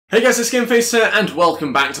Hey guys, it's Gameface here, and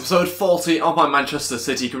welcome back to episode 40 of my Manchester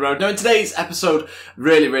City career. Now in today's episode,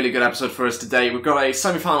 really good episode for us today. We've got a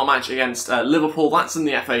semi-final match against Liverpool, that's in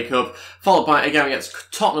the FA Cup, followed by a game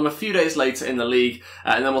against Tottenham a few days later in the league,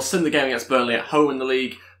 and then we'll sim the game against Burnley at home in the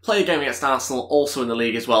league. Play a game against Arsenal, also in the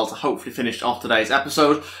league as well, to hopefully finish off today's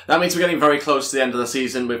episode. That means we're getting very close to the end of the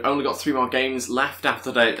season. We've only got 3 more games left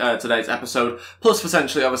after today's episode, plus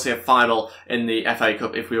potentially, obviously, a final in the FA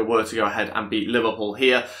Cup if we were to go ahead and beat Liverpool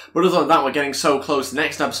here. But other than that, we're getting so close. The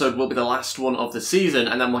next episode will be the last one of the season,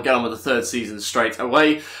 and then we'll get on with the 3rd season straight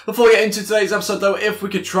away. Before we get into today's episode, though, if we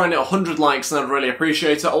could try and hit 100 likes, then I'd really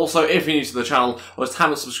appreciate it. Also, if you're new to the channel or just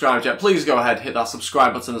haven't subscribed yet, please go ahead, hit that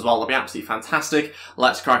subscribe button as well. That'll be absolutely fantastic.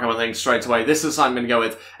 Let's crack on with things straight away. This is I'm going to go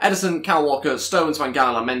with Edison, Kyle Walker, Stones, Van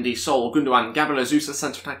Gaal, Mendy, Sol, Gundogan, Gabriel Jesus,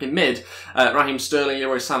 centre attacking mid, Raheem Sterling,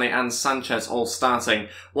 Leroy Sané and Sanchez all starting.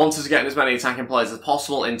 Wanted to get as many attacking players as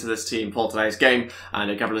possible into this team for today's game,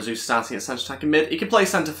 and Gabriel Jesus starting at centre attacking mid. He can play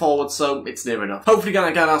centre forward, so it's near enough. Hopefully going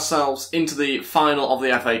to get ourselves into the final of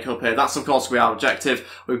the FA Cup here. That's of course going to be our objective.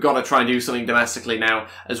 We've got to try and do something domestically now,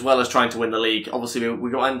 as well as trying to win the league. Obviously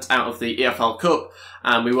we went out of the EFL Cup,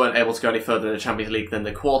 and we weren't able to go any further in the Champions League than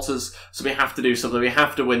the quarters, so we have to do something. We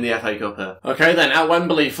have to win the FA Cup here. Okay then, at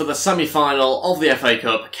Wembley for the semi-final of the FA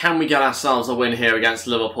Cup, can we get ourselves a win here against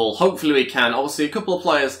Liverpool? Hopefully we can. Obviously a couple of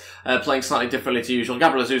players playing slightly differently to usual.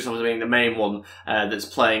 Gabriel Jesus obviously being the main one that's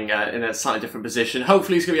playing in a slightly different position.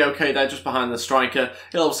 Hopefully he's going to be okay there, just behind the striker.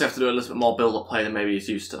 He'll obviously have to do a little bit more build-up play than maybe he's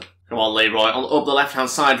used to. Come on, Leroy, up the left-hand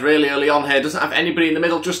side really early on here. Doesn't have anybody in the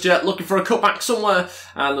middle just yet. Looking for a cutback somewhere,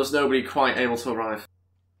 and there's nobody quite able to arrive.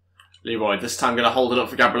 Leroy this time going to hold it up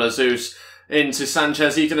for Gabriel Jesus. Into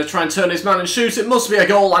Sanchez, he's going to try and turn his man and shoot. It must be a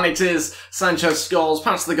goal, and it is. Sanchez scores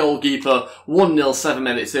past the goalkeeper. 1-0, 7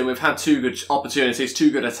 minutes in. We've had 2 good opportunities, 2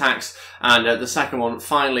 good attacks, and the second one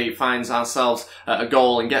finally finds ourselves a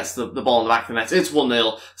goal and gets the ball in the back of the net. It's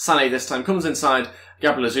 1-0. Sané this time comes inside.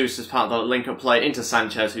 Gabriel Jesus is part of the link-up play into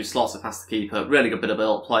Sanchez, who slots it past the keeper. Really good bit of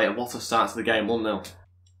build-up play, and what a start to the game, 1-0.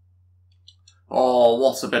 Oh,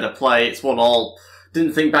 what a bit of play. It's 1-1.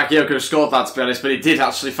 Didn't think Bakayoko could have scored that, to be honest, but he did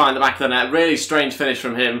actually find the back of the net. Really strange finish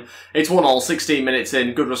from him. It's 1-1, 16 minutes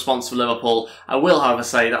in. Good response for Liverpool. I will, however,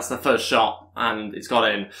 say that's the first shot, and it's got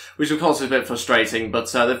in, which of course is a bit frustrating, but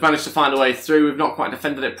they've managed to find a way through. We've not quite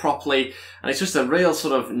defended it properly, and it's just a real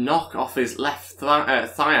sort of knock off his left thigh,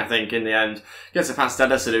 I think, in the end. Gets it past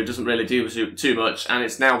Edison, who doesn't really do too much, and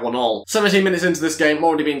it's now 1-1. 17 minutes into this game,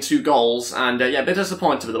 already been 2 goals, and yeah, a bit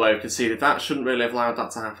disappointed with the way we conceded. That shouldn't really have allowed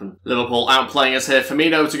that to happen. Liverpool outplaying us here.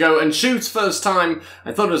 Firmino to go and shoot first time.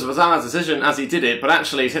 I thought it was a bizarre decision as he did it, but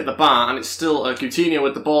actually he's hit the bar, and it's still Coutinho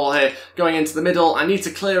with the ball here, going into the middle. I need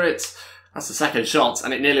to clear it. That's the second shot,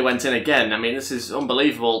 and it nearly went in again. I mean, this is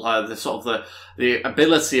unbelievable, the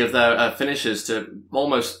ability of their finishers to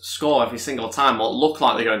almost score every single time, or look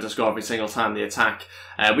like they're going to score every single time they attack.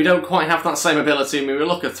 We don't quite have that same ability. I mean, we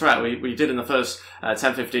look a threat, we did in the first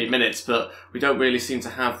 10-15 minutes, but we don't really seem to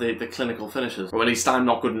have the clinical finishers. Or at least I'm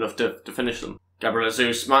not good enough to finish them. Gabriel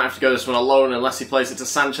Jesus might have to go this one alone unless he plays it to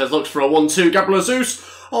Sanchez. Looks for a 1-2. Gabriel Jesus!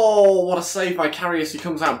 Oh, what a save by Karius. He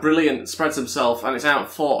comes out brilliant, spreads himself, and it's out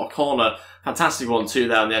for a corner. Fantastic 1-2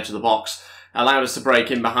 there on the edge of the box. Allowed us to break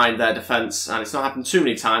in behind their defence, and it's not happened too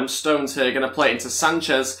many times. Stones here going to play it into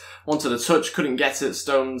Sanchez. Wanted a touch, couldn't get it.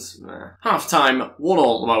 Stones, half-time,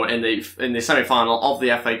 1-1 at the moment in the semi-final of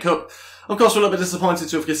the FA Cup. Of course, we're a little bit disappointed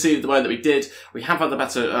to have conceded the way that we did. We have had the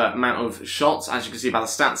better amount of shots, as you can see by the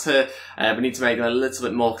stats here. We need to make them a little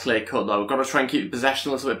bit more clear-cut, though. We've got to try and keep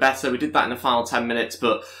possession a little bit better. We did that in the final 10 minutes,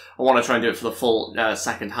 but I want to try and do it for the full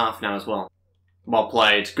second half now as well. Well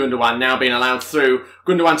played. Gundogan now being allowed through.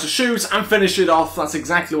 Gundogan to shoot and finish it off. That's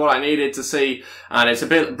exactly what I needed to see. And it's a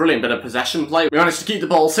brilliant bit of possession play. We managed to keep the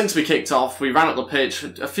ball since we kicked off. We ran up the pitch,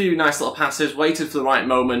 a few nice little passes, waited for the right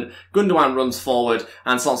moment. Gundogan runs forward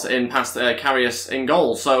and slots it in past Karius in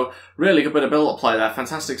goal. So really good bit of build-up play there.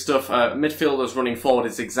 Fantastic stuff. Midfielders running forward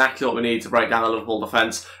is exactly what we need to break down the Liverpool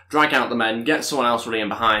defence. Drag out the men, get someone else running in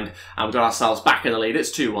behind, and we've got ourselves back in the lead. It's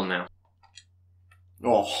 2-1 now.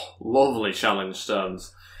 Oh, lovely challenge,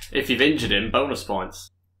 Stones. If you've injured him, bonus points.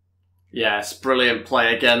 Yes, brilliant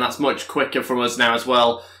play again. That's much quicker from us now as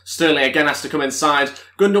well. Sterling again has to come inside.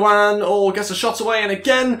 Gundogan, gets a shot away and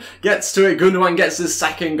again gets to it. Gundogan gets his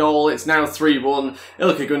second goal. It's now 3-1.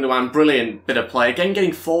 Ilkay Gundogan, brilliant bit of play. Again,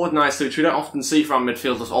 getting forward nicely, which we don't often see from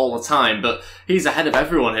midfielders all the time, but he's ahead of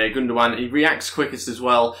everyone here. Gundogan, he reacts quickest as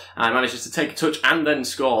well and manages to take a touch and then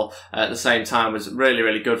score at the same time. Was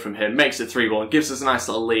really good from him. Makes it 3-1, gives us a nice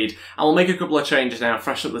little lead. And we'll make a couple of changes now,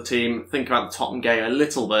 freshen up the team, think about the Tottenham game a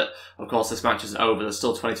little bit. Of course, this match isn't over. There's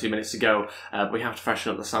still 22 minutes to go. But we have to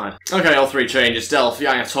freshen up the side. Okay, all three changes. Delph,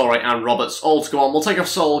 Yaya Toure and Roberts all to go on. We'll take off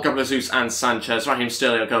Sol, Gabriel Jesus and Sanchez. Raheem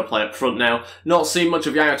Sterling will go play up front now. Not seen much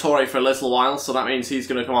of Yaya Toure for a little while, so that means he's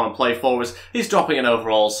going to come on and play for us. He's dropping in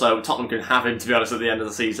overall, so Tottenham can have him, to be honest, at the end of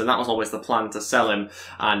the season. That was always the plan, to sell him,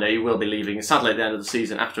 and he will be leaving, sadly, at the end of the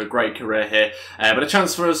season after a great career here. But a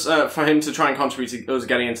chance for us, for him to try and contribute to us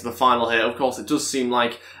getting into the final here. Of course, it does seem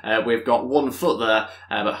like we've got 1 foot there,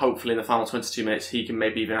 but hopefully in the final 22 minutes he can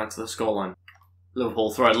maybe even add to the scoreline.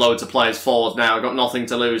 Liverpool throwing loads of players forward now. Got nothing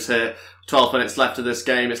to lose here. 12 minutes left of this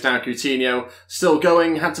game. It's now Coutinho. Still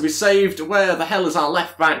going. Had to be saved. Where the hell is our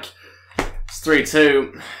left back? It's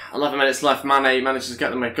 3-2. 11 minutes left. Mane manages to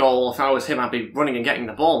get them a goal. If I was him, I'd be running and getting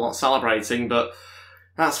the ball, not celebrating. But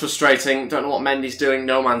that's frustrating. Don't know what Mendy's doing.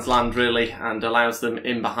 No man's land, really. And allows them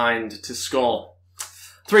in behind to score.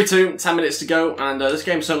 3-2, 10 minutes to go, and this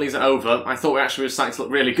game certainly isn't over. I thought we actually were starting to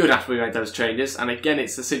look really good after we made those changes, and again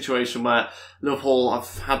it's the situation where Liverpool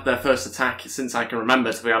have had their first attack since I can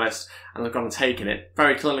remember, to be honest, and they've gone and taken it.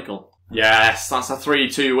 Very clinical. Yes, that's a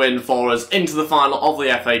 3-2 win for us into the final of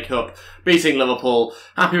the FA Cup, beating Liverpool.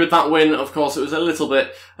 Happy with that win. Of course, it was a little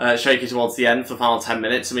bit shaky towards the end for the final 10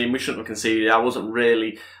 minutes. I mean, we shouldn't have conceded. I wasn't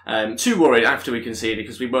really too worried after we conceded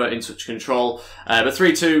because we weren't in such control. But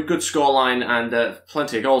 3-2, good scoreline and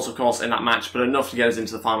plenty of goals, of course, in that match, but enough to get us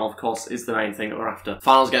into the final, of course, is the main thing that we're after.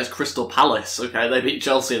 Finals against Crystal Palace. Okay, they beat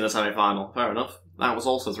Chelsea in the semi-final. Fair enough. That was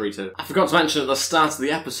also 3-2. I forgot to mention at the start of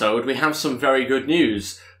the episode, we have some very good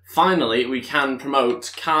news. Finally, we can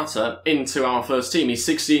promote Carter into our first team. He's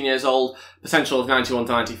 16 years old, potential of 91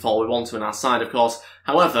 to 94. We want him in our side, of course.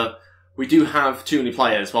 However, we do have too many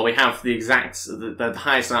players. Well, we have the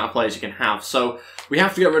highest amount of players you can have. So we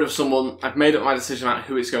have to get rid of someone. I've made up my decision about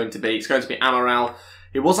who it's going to be. It's going to be Amaral.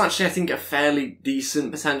 It was actually, I think, a fairly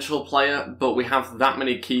decent potential player, but we have that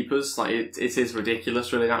many keepers. Like, it is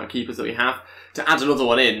ridiculous, really, the amount of keepers that we have. To add another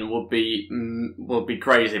one in would be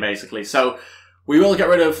crazy, basically. So we will get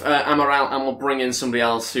rid of Amaral and we'll bring in somebody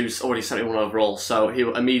else who's already 71 overall, so he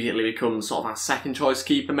will immediately become sort of our second choice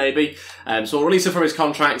keeper maybe. So we'll release him from his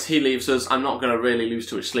contract, he leaves us. I'm not going to really lose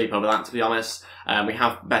too much sleep over that, to be honest. We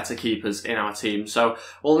have better keepers in our team. So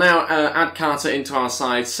we'll now add Carter into our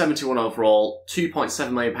side, 71 overall,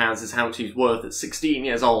 £2.7 million is how much he's worth at 16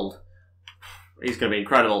 years old. He's going to be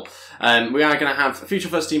incredible. We are going to have a future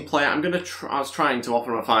first team player. I was trying to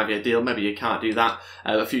offer him a 5-year deal. Maybe you can't do that.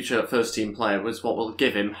 A future first team player was what we'll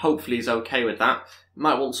give him. Hopefully he's okay with that.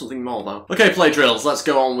 Might want something more though. Okay, play drills. Let's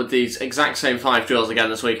go on with these exact same 5 drills again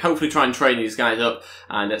this week. Hopefully try and train these guys up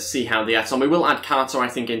and see how they get on. We will add Carter, I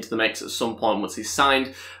think, into the mix at some point once he's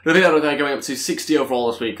signed. Ribeiro, they're going up to 60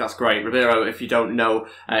 overall this week. That's great. Ribeiro, if you don't know,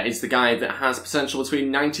 is the guy that has potential between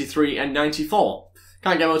 93 and 94.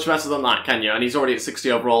 Can't get much better than that, can you? And he's already at 60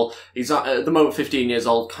 overall. He's at the moment 15 years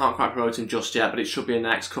old. Can't quite promote him just yet, but it should be in the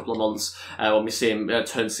next couple of months when we see him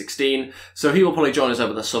turn 16. So he will probably join us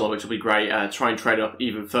over the summer, which will be great. Try and train up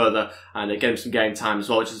even further and get him some game time as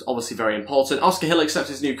well, which is obviously very important. Oscar Hill accepts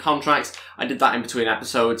his new contract. I did that in between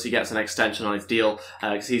episodes. He gets an extension on his deal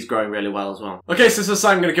because he's growing really well as well. Okay, so this is the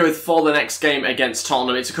sign I'm going to go with for the next game against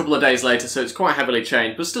Tottenham. It's a couple of days later, so it's quite heavily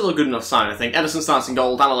changed, but still a good enough sign, I think. Ederson starts in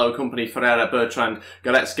goal. Danilo, Company, Ferreira, Bertrand,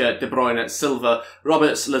 Goretzka, De Bruyne, Silva,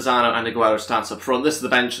 Roberts, Lozano and Aguero starts up front. This is the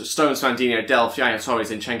bench. Stones, Fandinho, Delph, Yaya Toure,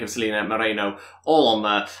 Zinchenko, Selena, Moreno, all on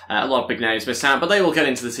there. A lot of big names missed out, but they will get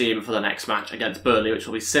into the team for the next match against Burnley, which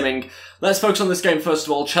will be simming. Let's focus on this game first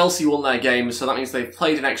of all. Chelsea won their game, so that means they've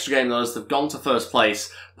played an extra game than us. They've gone to first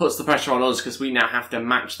place. Puts the pressure on us because we now have to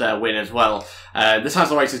match their win as well. This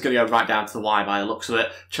title race is going to go right down to the wire by the looks of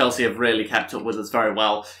it. Chelsea have really kept up with us very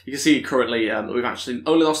well. You can see currently we've actually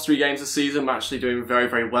only lost 3 games this season. We're actually doing very,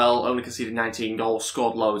 very well. Only conceded 19 goals,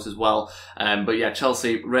 scored loads as well. But yeah,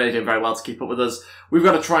 Chelsea really doing very well to keep up with us. We've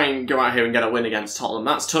got to try and go out here and get a win against Tottenham.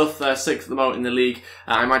 That's tough. They're 6th at the moment in the league.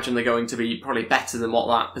 I imagine they're going to be probably better than what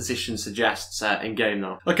that position suggests in game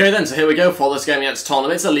though. Okay then, so here we go for this game against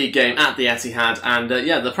Tottenham. It's a league game at the Etihad, and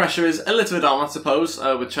yeah, the pressure is a little bit on, I suppose,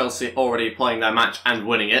 with Chelsea already playing their match and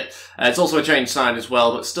winning it. It's also a changed side as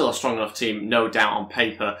well, but still a strong enough team, no doubt, on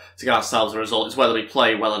paper to get ourselves a result. It's whether we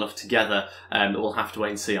play well enough together that we'll have to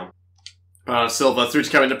wait and see on. Silva through to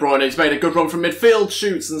Kevin De Bruyne. He's made a good run from midfield,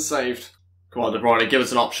 shoots and saved. Come on, De Bruyne, give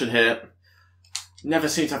us an option here. Never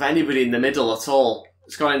seem to have anybody in the middle at all.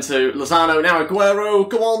 It's gone into Lozano, now Aguero,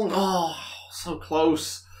 go on. Oh, so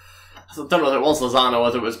close. I don't know whether it was Lozano or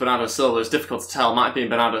whether it was Bernardo Silva. It's difficult to tell. Might have been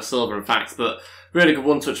Bernardo Silva, in fact, but Really good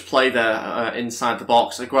one-touch play there inside the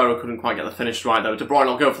box. Aguero couldn't quite get the finish right though. De Bruyne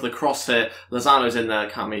will go for the cross here. Lozano's in there,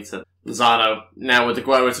 can't meet it. Lozano now with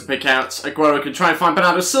Aguero to pick out. Aguero can try and find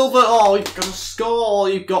Bernardo Silva. Oh, you've got to score.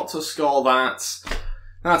 You've got to score that.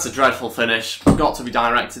 That's a dreadful finish. Got to be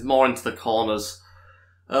directed more into the corners.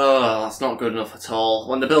 Oh, that's not good enough at all.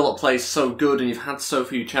 When the build-up play is so good and you've had so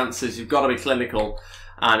few chances, you've got to be clinical.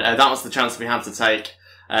 And that was the chance we had to take.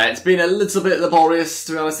 It's been a little bit laborious,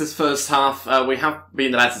 to be honest, this first half. We have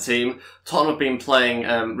been the better team. Tottenham have been playing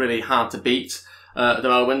really hard to beat at the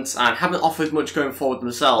moment and haven't offered much going forward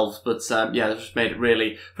themselves. But yeah, they've just made it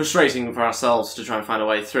really frustrating for ourselves to try and find a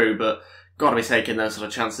way through. But got to be taking those sort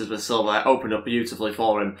of chances with Silva. Opened up beautifully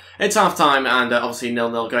for him. It's half-time and obviously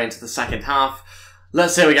 0-0 going into the second half.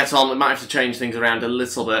 Let's see how we get on. We might have to change things around a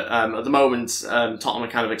little bit. At the moment, Tottenham are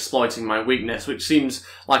kind of exploiting my weakness, which seems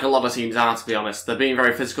like a lot of teams are, to be honest. They're being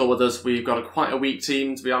very physical with us. We've got quite a weak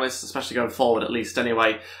team, to be honest, especially going forward at least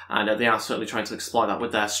anyway. And they are certainly trying to exploit that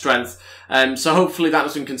with their strength. So hopefully that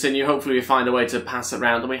doesn't continue. Hopefully we find a way to pass it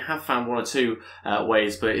around. And we have found one or two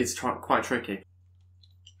ways, but it's quite tricky.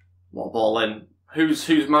 What a ball in. Who's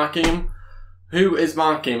marking him? Who is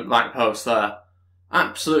marking him at the back post there?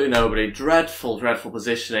 Absolutely nobody. Dreadful, dreadful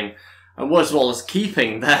positioning. And worst of all is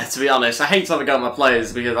keeping there, to be honest. I hate to have a go at my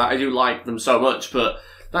players because I do like them so much, but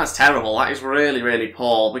that's terrible. That is really, really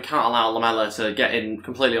poor. We can't allow Lamela to get in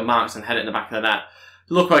completely unmarked and head it in the back of the net.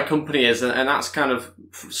 Look where Company is, and that's kind of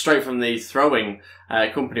straight from the throwing.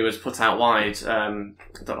 Company was put out wide.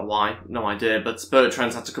 I don't know why, no idea, but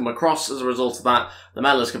Bertrand's had to come across as a result of that.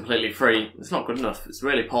 Lamela's completely free. It's not good enough. It's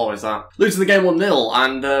really poor, is that? Losing the game 1-0,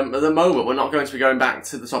 and at the moment we're not going to be going back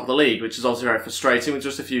to the top of the league, which is obviously very frustrating with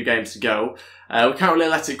just a few games to go. We can't really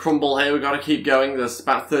let it crumble here. We've got to keep going. There's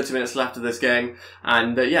about 30 minutes left of this game.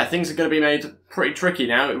 And yeah, things are going to be made pretty tricky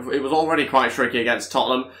now. It was already quite tricky against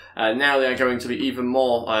Tottenham. Now they are going to be even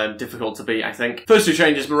more difficult to beat, I think. First two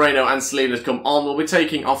changes, Moreno and Selena have come on. We'll be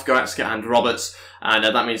taking off Goretzka and Roberts. And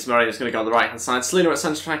that means Moreno's going to go on the right-hand side. Selena at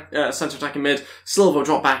centre attacking mid. Silva will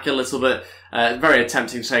drop back a little bit. Very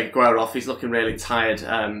tempting to take Aguero off. He's looking really tired.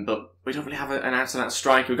 But we don't really have an out-and-out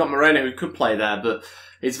striker. We've got Moreno who could play there, but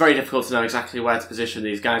it's very difficult to know exactly where to position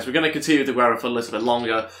these guys. We're going to continue with Aguero for a little bit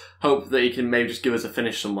longer. Hope that he can maybe just give us a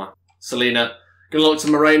finish somewhere. Selena, going to look to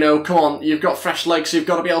Moreno. Come on, you've got fresh legs, so you've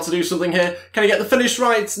got to be able to do something here. Can he get the finish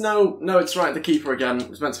right? No, it's right. The keeper again.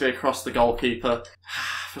 It was meant to be across the goalkeeper.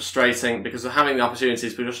 Frustrating, because we're having the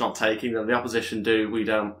opportunities, we're just not taking them. The opposition do, we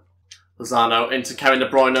don't. Lozano into Kevin De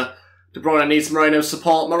Bruyne. De Bruyne needs Moreno's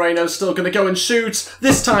support. Moreno's still going to go and shoot.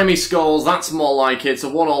 This time he scores. That's more like it. It's a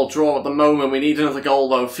 1-1 draw at the moment. We need another goal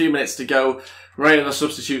though. A few minutes to go. Moreno, the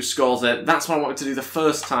substitute, scores it. That's what I wanted to do the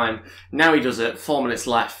first time. Now he does it. 4 minutes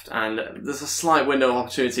left. And there's a slight window of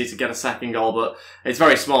opportunity to get a second goal, but it's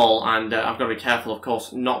very small. And I've got to be careful, of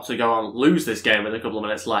course, not to go on lose this game with a couple of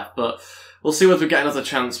minutes left. But we'll see whether we get another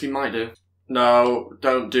chance. We might do. No,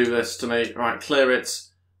 don't do this to me. Right, clear it.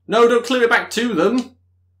 No, don't clear it back to them.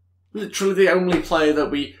 Literally the only player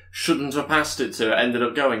that we shouldn't have passed it to ended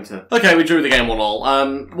up going to. Okay, we drew the game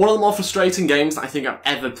 1-1. One of the more frustrating games that I think I've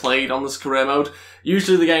ever played on this career mode.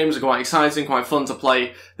 Usually the games are quite exciting, quite fun to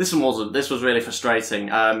play. This one wasn't. This was really frustrating.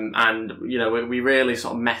 And, you know, we really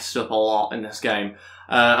sort of messed up a lot in this game.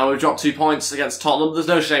 And we've dropped 2 points against Tottenham. There's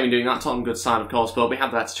no shame in doing that. Tottenham, good side, of course, but we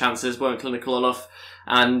had better chances, weren't clinical enough.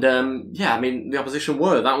 And, yeah, I mean, the opposition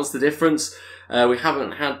were. That was the difference. We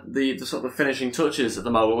haven't had the sort of finishing touches at the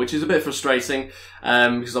moment, which is a bit frustrating,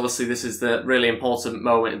 because obviously this is the really important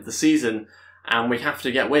moment of the season, and we have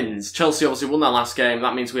to get wins. Chelsea obviously won their last game.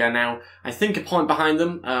 That means we are now, I think, a point behind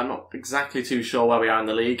them. I'm not exactly too sure where we are in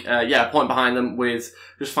the league. Yeah, a point behind them with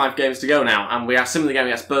just 5 games to go now, and we are simming the game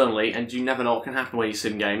against Burnley, and you never know what can happen when you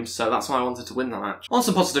sim games, so that's why I wanted to win that match. On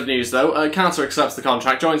some positive news though, Carter accepts the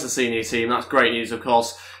contract, joins the senior team. That's great news, of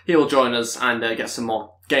course. He will join us and get some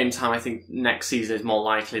more game time. I think next season is more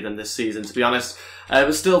likely than this season, to be honest.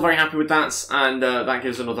 But still very happy with that, and that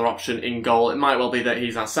gives another option in goal. It might well be that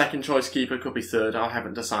he's our second choice keeper, could be third. I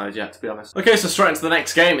haven't decided yet, to be honest. Okay, so straight into the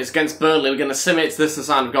next game. It's against Burnley. We're going to sim it. This is the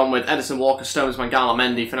side I've gone with Edison, Walker, Stones, Mangala,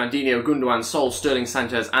 Mendy, Fernandinho, Gundogan, Sol, Sterling,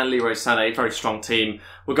 Sanchez, and Leroy Sané. Very strong team.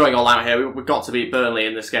 We're going all out here. We've got to beat Burnley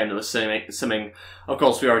in this game that we're simming. Of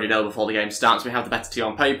course, we already know before the game starts. We have the better team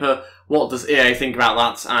on paper. What does EA think about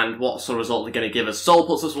that, and what sort of result they're going to give us? Sol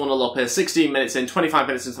puts us 1-0 up here. 16 minutes in, 25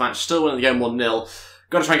 minutes into the match, still winning the game 1-0.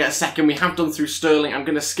 Got to try and get a second. We have done through Sterling. I'm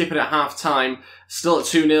going to skip it at half-time. Still at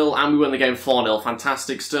 2-0, and we win the game 4-0.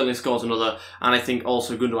 Fantastic. Sterling scores another, and I think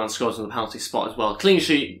also Gundogan scores on the penalty spot as well. Clean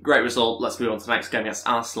sheet, great result. Let's move on to the next game against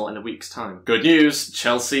Arsenal in a week's time. Good news,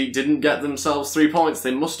 Chelsea didn't get themselves 3 points.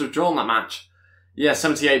 They must have drawn that match. Yeah,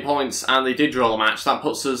 78 points, and they did draw the match. That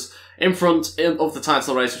puts us in front of the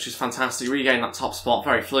title race, which is fantastic. Regain that top spot.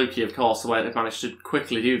 Very fluky, of course, the way they've managed to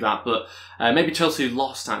quickly do that. But maybe Chelsea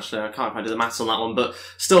lost, actually. I can't quite do the maths on that one. But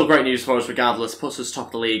still great news for us regardless. Puts us top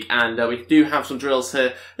of the league. And we do have some drills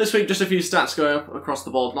here. This week, just a few stats going up across the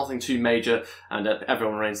board. Nothing too major. And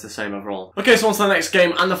everyone remains the same overall. Okay, so on to the next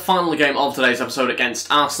game. And the final game of today's episode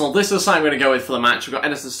against Arsenal. This is the side we're going to go with for the match. We've got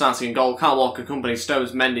Ederson starting in goal. Kyle Walker, company,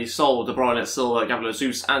 Stones, Mendy, Sol, De Bruyne, Silva, Gabriel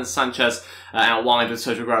Jesus and Sanchez out wide with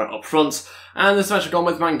Sergio Aguero up front. And this match have gone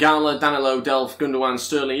with Mangala, Danilo, Delph, Gundogan,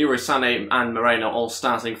 Sterling, Yuri Sané and Moreno all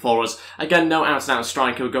starting for us. Again, no out-and-out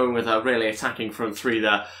striker. We're going with a really attacking front three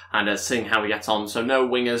there and seeing how we get on. So no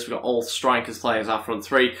wingers. We've got all strikers players our front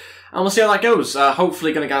three. And we'll see how that goes.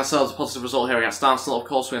 Hopefully going to get ourselves a positive result here against Arsenal. Of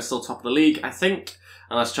course, we're still top of the league, I think.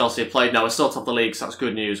 Unless Chelsea have played. No, we're still top of the league, so that's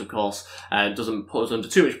good news, of course. It doesn't put us under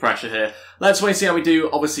too much pressure here. Let's wait and see how we do.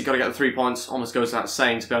 Obviously, got to get the 3 points. Almost goes without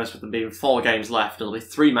saying, to be honest, with them being 4 games left. There'll be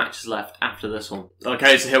 3 matches left after this one.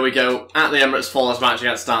 Okay, so here we go. At the Emirates Falls match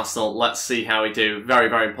against Arsenal. Let's see how we do. Very,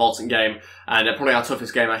 very important game. And probably our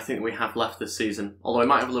toughest game I think we have left this season. Although we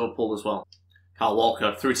might have Liverpool as well. Kyle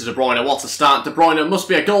Walker through to De Bruyne. What a start. De Bruyne must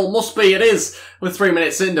be a goal. Must be. It is. With 3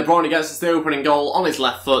 minutes in, De Bruyne gets us the opening goal on his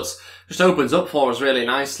left foot. Just opens up for us really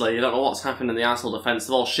nicely. You don't know what's happened in the Arsenal defence.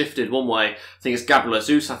 They've all shifted one way. I think it's Gabriel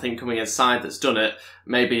Jesus, coming inside that's done it.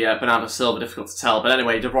 Maybe Bernardo Silva, difficult to tell. But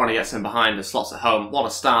anyway, De Bruyne gets in behind and slots it home. What a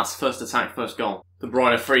start. First attack, first goal. De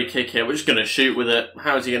Bruyne free kick here. We're just going to shoot with it.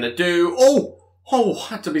 How's he going to do? Oh,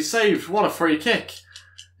 had to be saved. What a free kick.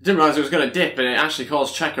 Didn't realise it was going to dip, and it actually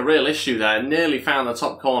caused Czech a real issue there. Nearly found the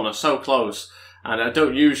top corner, so close. And I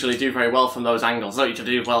don't usually do very well from those angles. I don't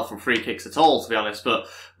usually do well from free kicks at all, to be honest. But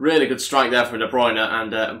really good strike there from De Bruyne,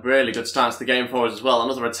 and a really good start to the game for us as well.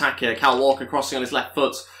 Another attack here. Kyle Walker crossing on his left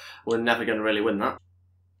foot. We're never going to really win that.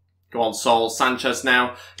 Go on, Sol. Sanchez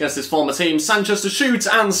now against his former team. Sanchez to shoot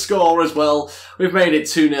and score as well. We've made it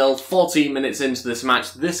 2-0, 14 minutes into this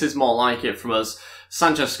match. This is more like it from us.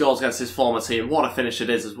 Sanchez scores against his former team. What a finish it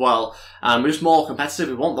is as well. We're just more competitive.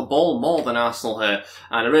 We want the ball more than Arsenal here.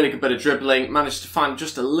 And a really good bit of dribbling. Managed to find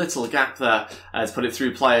just a little gap there to put it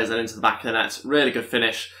through players and into the back of the net. Really good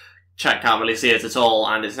finish. Czech can't really see it at all.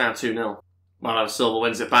 And it's now 2-0. Bernardo Silva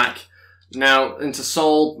wins it back. Now into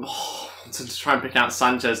Sol. To try and pick out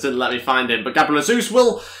Sanchez. Didn't let me find him. But Gabriel Jesus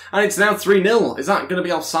will. And it's now 3-0. Is that going to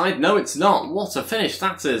be offside? No, it's not. What a finish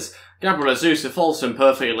that is. Gabriel Jesus falls to him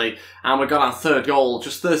perfectly, and we've got our 3rd goal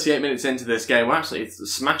just 38 minutes into this game. We're actually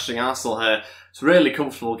smashing Arsenal here. It's a really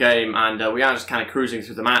comfortable game, and we are just kind of cruising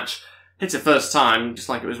through the match. Hits it first time, just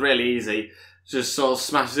like it was really easy. Just sort of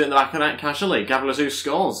smashes it in the back of the net casually. Gabriel Jesus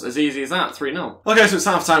scores. As easy as that, 3-0. Okay, so it's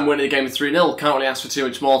half-time, winning the game 3-0. Can't really ask for too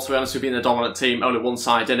much more, to be honest. We've been the dominant team, only one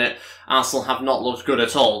side in it. Arsenal have not looked good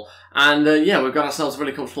at all. And yeah, we've got ourselves a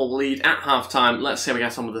really comfortable lead at half-time. Let's see how we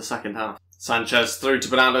get on with the second half. Sanchez through to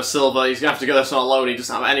Bernardo Silva. He's going to have to go this on alone. He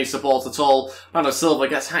doesn't have any support at all. Bernardo Silva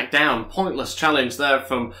gets hacked down. Pointless challenge there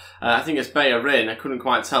from, I think it's Bellerin. I couldn't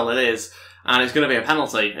quite tell it is. And it's going to be a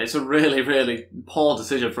penalty. It's a really, really poor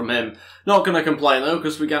decision from him. Not going to complain though,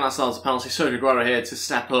 because we get ourselves a penalty. Sergio Aguero here to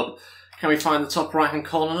step up. Can we find the top right-hand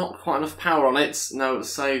corner? Not quite enough power on it. No, it's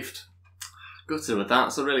saved. Gutted with that.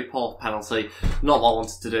 It's a really poor penalty. Not what I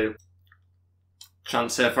wanted to do.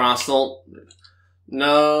 Chance here for Arsenal.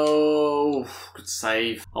 No, good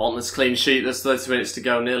save. I want this clean sheet. There's 30 minutes to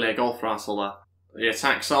go. Nearly a goal for Arsenal there. The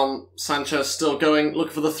attack's on. Sanchez still going,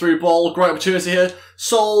 looking for the through ball. Great opportunity here.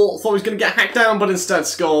 Sol thought he was going to get hacked down, but instead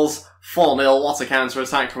scores 4-0. What a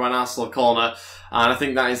counter-attack from an Arsenal corner. And I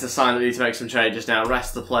think that is the sign that we need to make some changes now.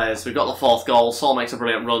 Rest the players. We've got the 4th goal. Sol makes a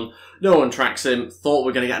brilliant run. No one tracks him. Thought we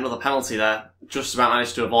were going to get another penalty there. Just about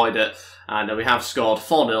managed to avoid it. And we have scored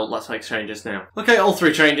 4-0. Let's make changes now. Okay, all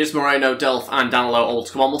 3 changes. Moreno, Delph and Danilo all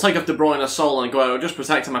to come on. We'll take off De Bruyne, Sol and Aguero. Just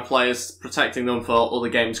protecting my players. Protecting them for other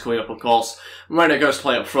games coming up, of course. Moreno goes to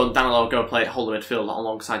play up front. Danilo go play at holding midfield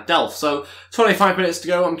alongside Delph. So, 25 minutes to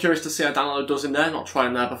go. I'm curious to see how Danilo does in there. Not tried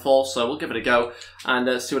him there before, so we'll give it a go.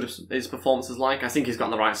 And see what his performance is like. I think he's got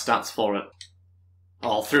the right stats for it.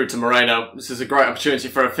 Oh, through to Moreno. This is a great opportunity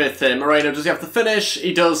for a 5th here. Moreno, does he have to finish?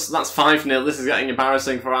 He does. That's 5-0. This is getting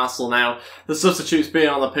embarrassing for Arsenal now. The substitute's been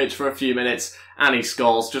on the pitch for a few minutes, and he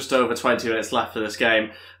scores. Just over 20 minutes left for this game.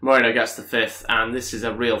 Moreno gets the 5th, and this is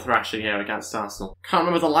a real thrashing here against Arsenal. Can't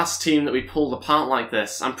remember the last team that we pulled apart like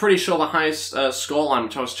this. I'm pretty sure the highest scoreline,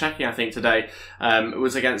 which I was checking, I think, today,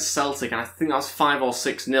 was against Celtic, and I think that was 5 or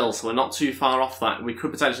 6-0, so we're not too far off that. We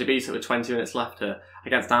could potentially beat it with 20 minutes left here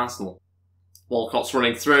against Arsenal. Walcott's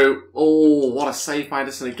running through. Oh, what a save by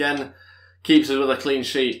Ederson again. keeps us with a clean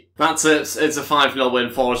sheet. That's it. It's a 5-0 win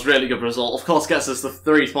for us. Really good result. Of course, gets us the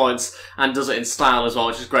 3 points and does it in style as well,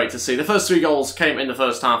 which is great to see. The first 3 goals came in the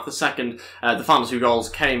first half. The final 2 goals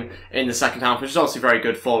came in the second half, which is obviously very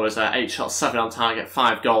good for us. 8 shots, 7 on target,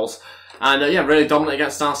 5 goals. And yeah, really dominant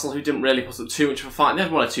against Arsenal, who didn't really put up too much of a fight. They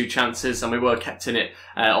had 1 or 2 chances, and we were kept in it,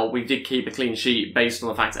 or we did keep a clean sheet based on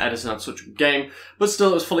the fact that Edison had such a good game. But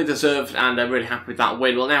still, it was fully deserved, and I'm really happy with that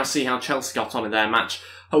win. We'll now see how Chelsea got on in their match.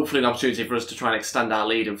 Hopefully an opportunity for us to try and extend our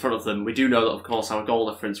lead in front of them. We do know that, of course, our goal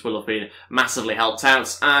difference will have been massively helped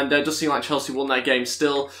out, and it does seem like Chelsea won their game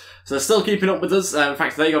still. So they're still keeping up with us. In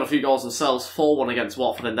fact, they got a few goals themselves, 4-1 against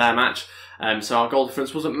Watford in their match. So our goal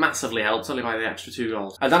difference wasn't massively helped, only by the extra 2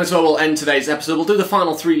 goals. And that is where we'll end today's episode. We'll do the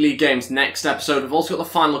final 3 league games next episode. We've also got the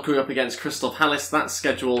final coming up against Crystal Palace. That's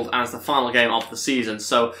scheduled as the final game of the season.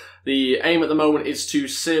 So the aim at the moment is to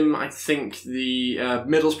sim, I think, the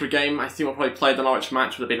Middlesbrough game. I think we'll probably play the Norwich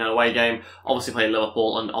match, would have been an away game. Obviously play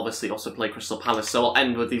Liverpool, and obviously also play Crystal Palace. So we'll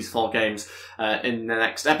end with these 4 games in the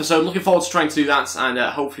next episode. Looking forward to trying to do that, and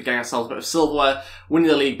hopefully getting ourselves a bit of silverware. Winning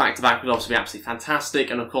the league back-to-back would obviously be absolutely fantastic,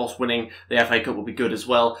 and of course winning the FA Cup would be good as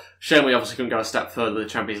well. Shame we obviously couldn't go a step further with the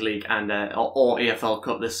Champions League and or EFL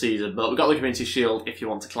Cup this season, but we've got the Community Shield if you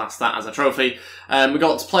want to class that as a trophy. We've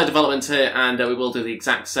got player development here, and we will do the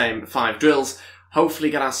exact same 5 drills. Hopefully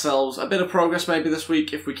get ourselves a bit of progress maybe this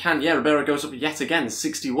week if we can. Yeah, Ribeiro goes up yet again,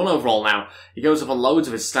 61 overall now. He goes up on loads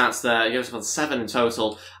of his stats there. He goes up on 7 in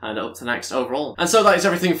total and up to next overall. And so that is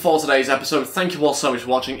everything for today's episode. Thank you all so much for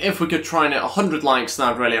watching. If we could try and hit 100 likes, then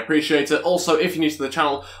I'd really appreciate it. Also, if you're new to the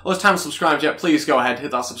channel or haven't subscribed yet, please go ahead,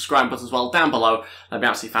 hit that subscribe button as well down below. That'd be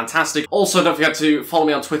absolutely fantastic. Also, don't forget to follow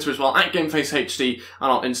me on Twitter as well, at GameFaceHD,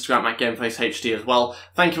 and on Instagram at GameFaceHD as well.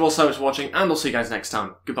 Thank you all so much for watching, and I'll see you guys next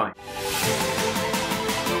time. Goodbye.